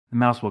the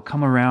mouse will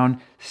come around,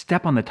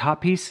 step on the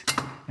top piece,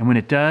 and when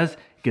it does,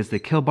 it gets the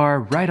kill bar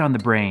right on the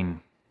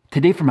brain.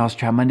 Today for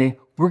Mousetrap Monday,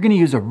 we're going to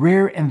use a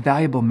rare and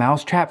valuable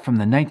mousetrap from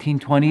the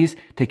 1920s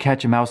to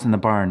catch a mouse in the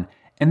barn.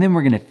 And then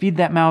we're going to feed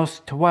that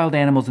mouse to wild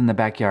animals in the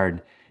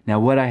backyard. Now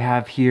what I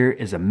have here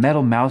is a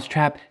metal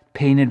mousetrap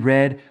painted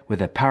red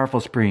with a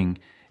powerful spring.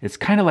 It's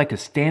kind of like a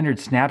standard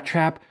snap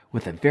trap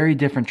with a very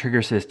different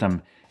trigger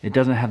system. It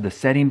doesn't have the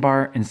setting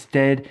bar.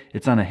 Instead,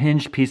 it's on a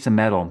hinged piece of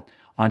metal.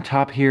 On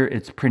top here,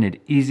 it's printed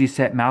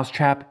EZY-SET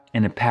mousetrap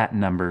and a patent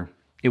number.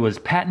 It was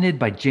patented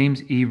by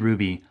James E.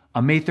 Ruby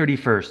on May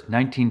 31st,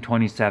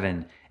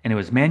 1927, and it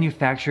was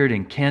manufactured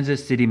in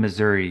Kansas City,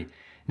 Missouri.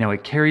 Now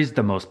it carries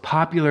the most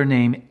popular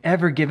name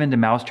ever given to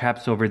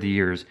mousetraps over the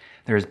years.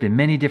 There has been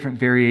many different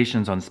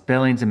variations on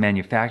spellings and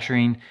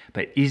manufacturing,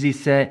 but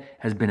EZY-SET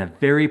has been a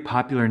very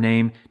popular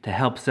name to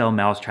help sell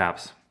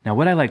mousetraps. Now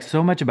what I like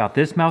so much about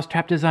this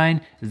mousetrap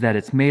design is that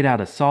it's made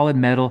out of solid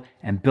metal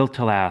and built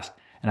to last.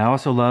 And I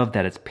also love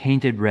that it's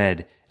painted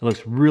red. It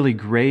looks really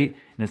great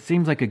and it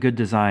seems like a good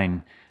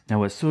design. Now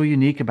what's so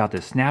unique about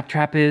this snap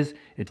trap is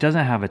it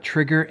doesn't have a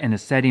trigger and a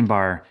setting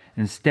bar.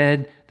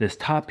 Instead, this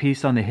top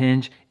piece on the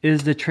hinge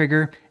is the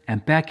trigger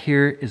and back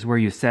here is where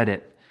you set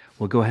it.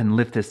 We'll go ahead and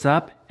lift this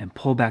up and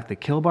pull back the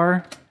kill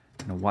bar.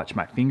 I'm gonna watch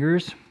my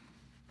fingers.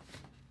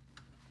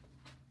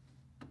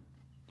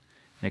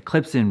 And it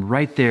clips in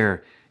right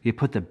there. You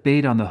put the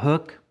bait on the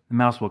hook, the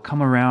mouse will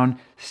come around,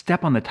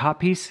 step on the top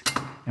piece,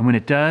 and when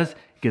it does,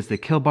 it gets the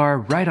kill bar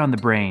right on the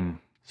brain.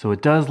 So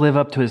it does live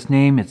up to its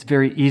name. It's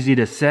very easy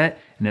to set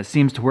and it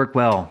seems to work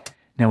well.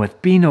 Now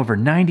with being over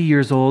 90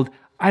 years old,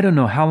 I don't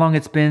know how long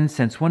it's been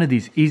since one of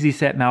these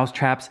EZY-SET mouse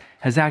traps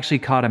has actually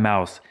caught a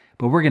mouse,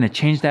 but we're gonna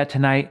change that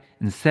tonight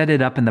and set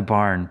it up in the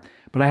barn.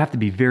 But I have to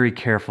be very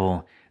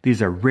careful.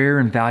 These are rare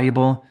and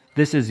valuable.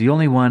 This is the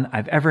only one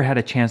I've ever had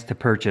a chance to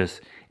purchase.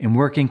 In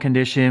working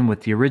condition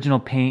with the original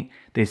paint,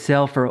 they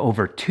sell for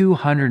over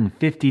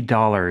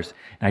 $250.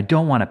 And I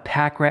don't want a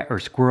pack rat or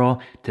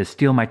squirrel to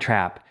steal my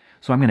trap.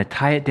 So I'm gonna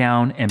tie it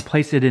down and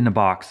place it in a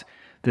box.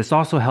 This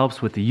also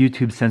helps with the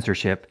YouTube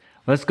censorship.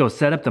 Let's go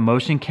set up the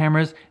motion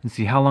cameras and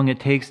see how long it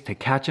takes to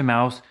catch a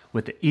mouse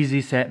with the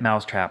EZY-SET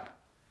mousetrap.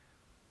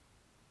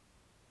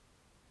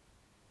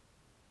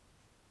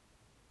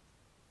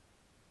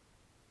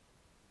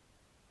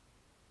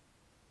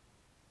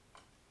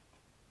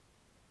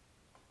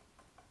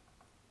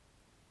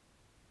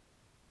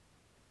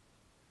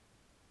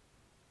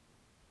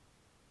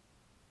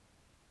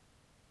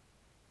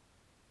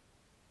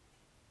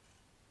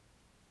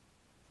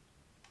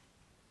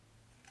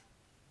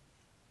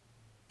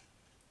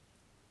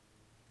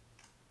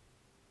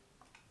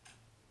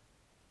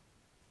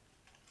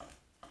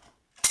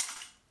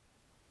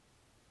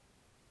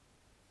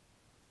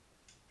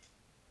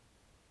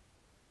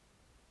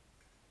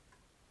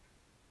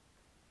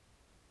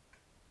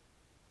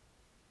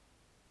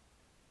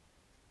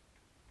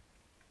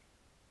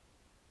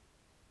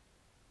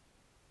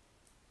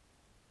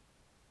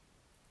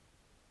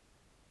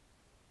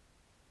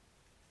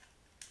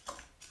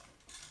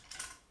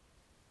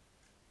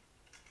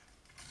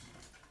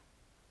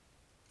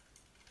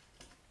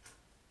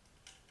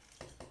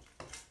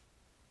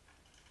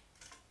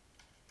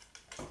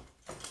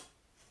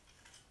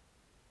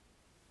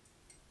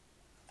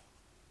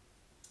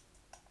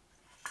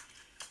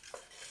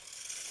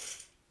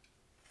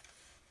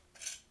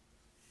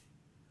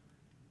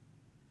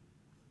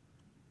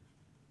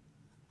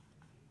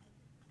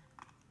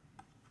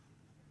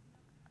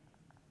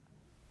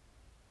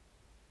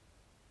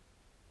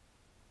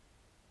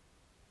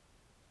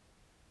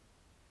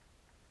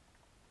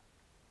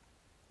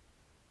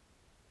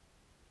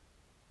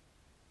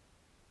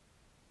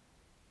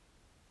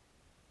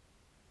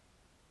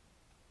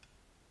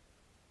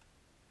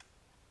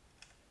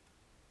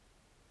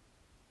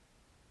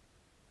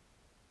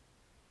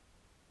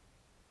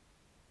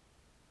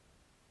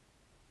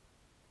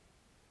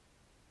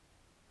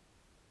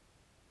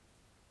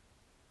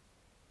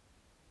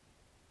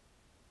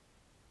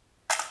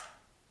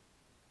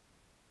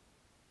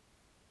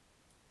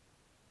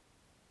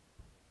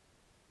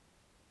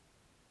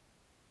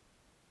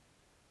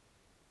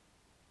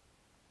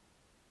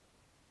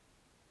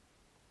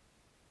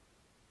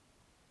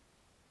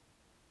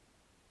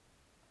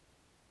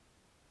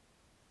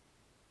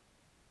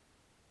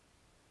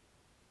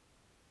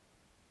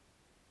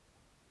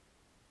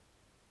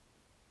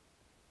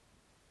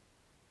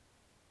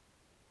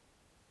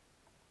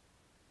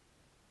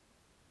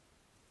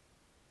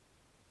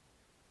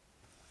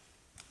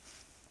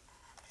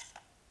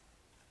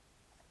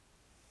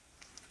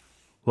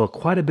 Well,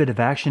 quite a bit of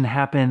action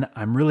happened.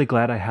 I'm really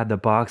glad I had the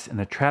box and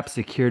the trap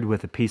secured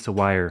with a piece of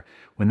wire.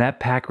 When that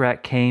pack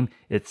rat came,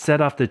 it set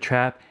off the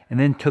trap and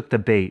then took the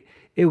bait.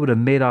 It would have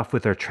made off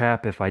with our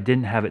trap if I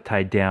didn't have it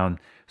tied down.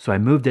 So I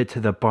moved it to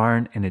the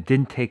barn and it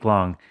didn't take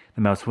long.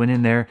 The mouse went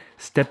in there,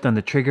 stepped on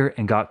the trigger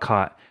and got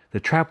caught.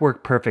 The trap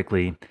worked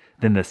perfectly.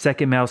 Then the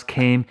second mouse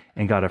came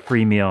and got a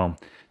free meal.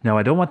 Now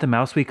I don't want the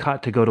mouse we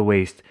caught to go to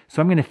waste,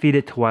 so I'm going to feed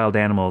it to wild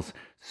animals.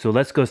 So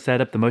let's go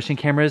set up the motion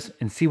cameras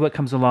and see what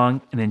comes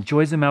along and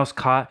enjoys the mouse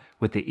caught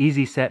with the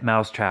EZY-SET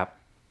Mousetrap.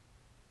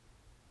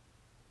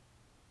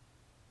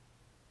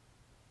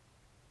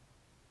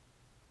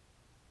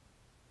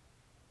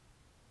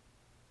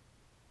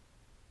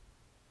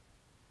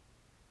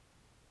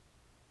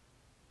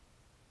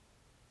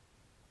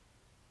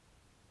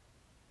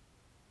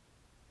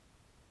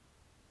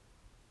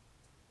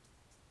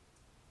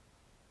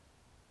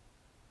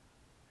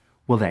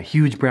 Well, that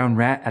huge brown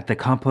rat at the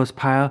compost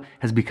pile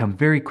has become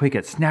very quick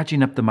at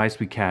snatching up the mice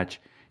we catch.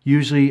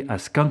 Usually a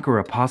skunk or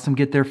a possum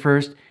get there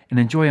first and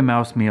enjoy a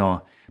mouse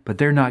meal, but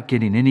they're not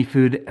getting any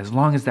food as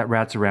long as that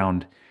rat's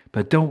around.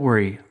 But don't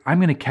worry, I'm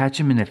going to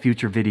catch him in a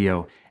future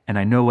video, and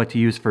I know what to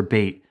use for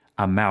bait,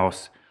 a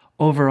mouse.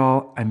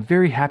 Overall, I'm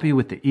very happy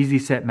with the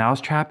EZY-SET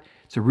Mousetrap.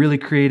 It's a really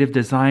creative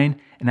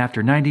design, and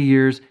after 90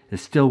 years,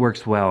 it still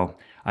works well.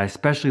 I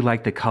especially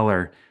like the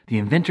color. The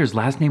inventor's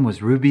last name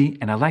was Ruby,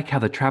 and I like how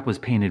the trap was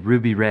painted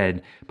ruby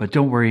red. But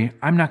don't worry,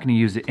 I'm not going to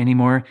use it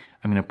anymore.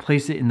 I'm going to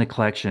place it in the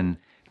collection.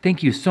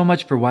 Thank you so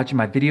much for watching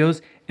my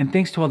videos, and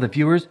thanks to all the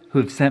viewers who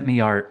have sent me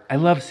art. I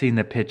love seeing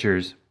the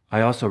pictures.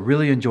 I also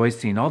really enjoy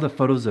seeing all the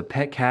photos of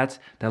pet cats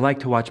that like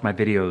to watch my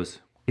videos.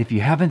 If you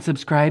haven't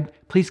subscribed,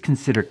 please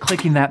consider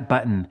clicking that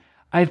button.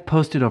 I've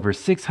posted over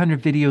 600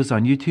 videos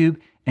on YouTube,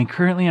 and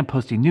currently I'm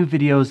posting new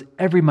videos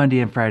every Monday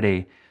and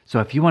Friday. So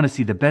if you want to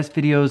see the best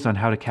videos on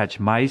how to catch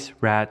mice,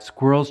 rats,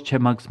 squirrels,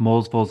 chipmunks,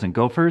 moles, voles, and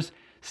gophers,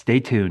 stay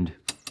tuned.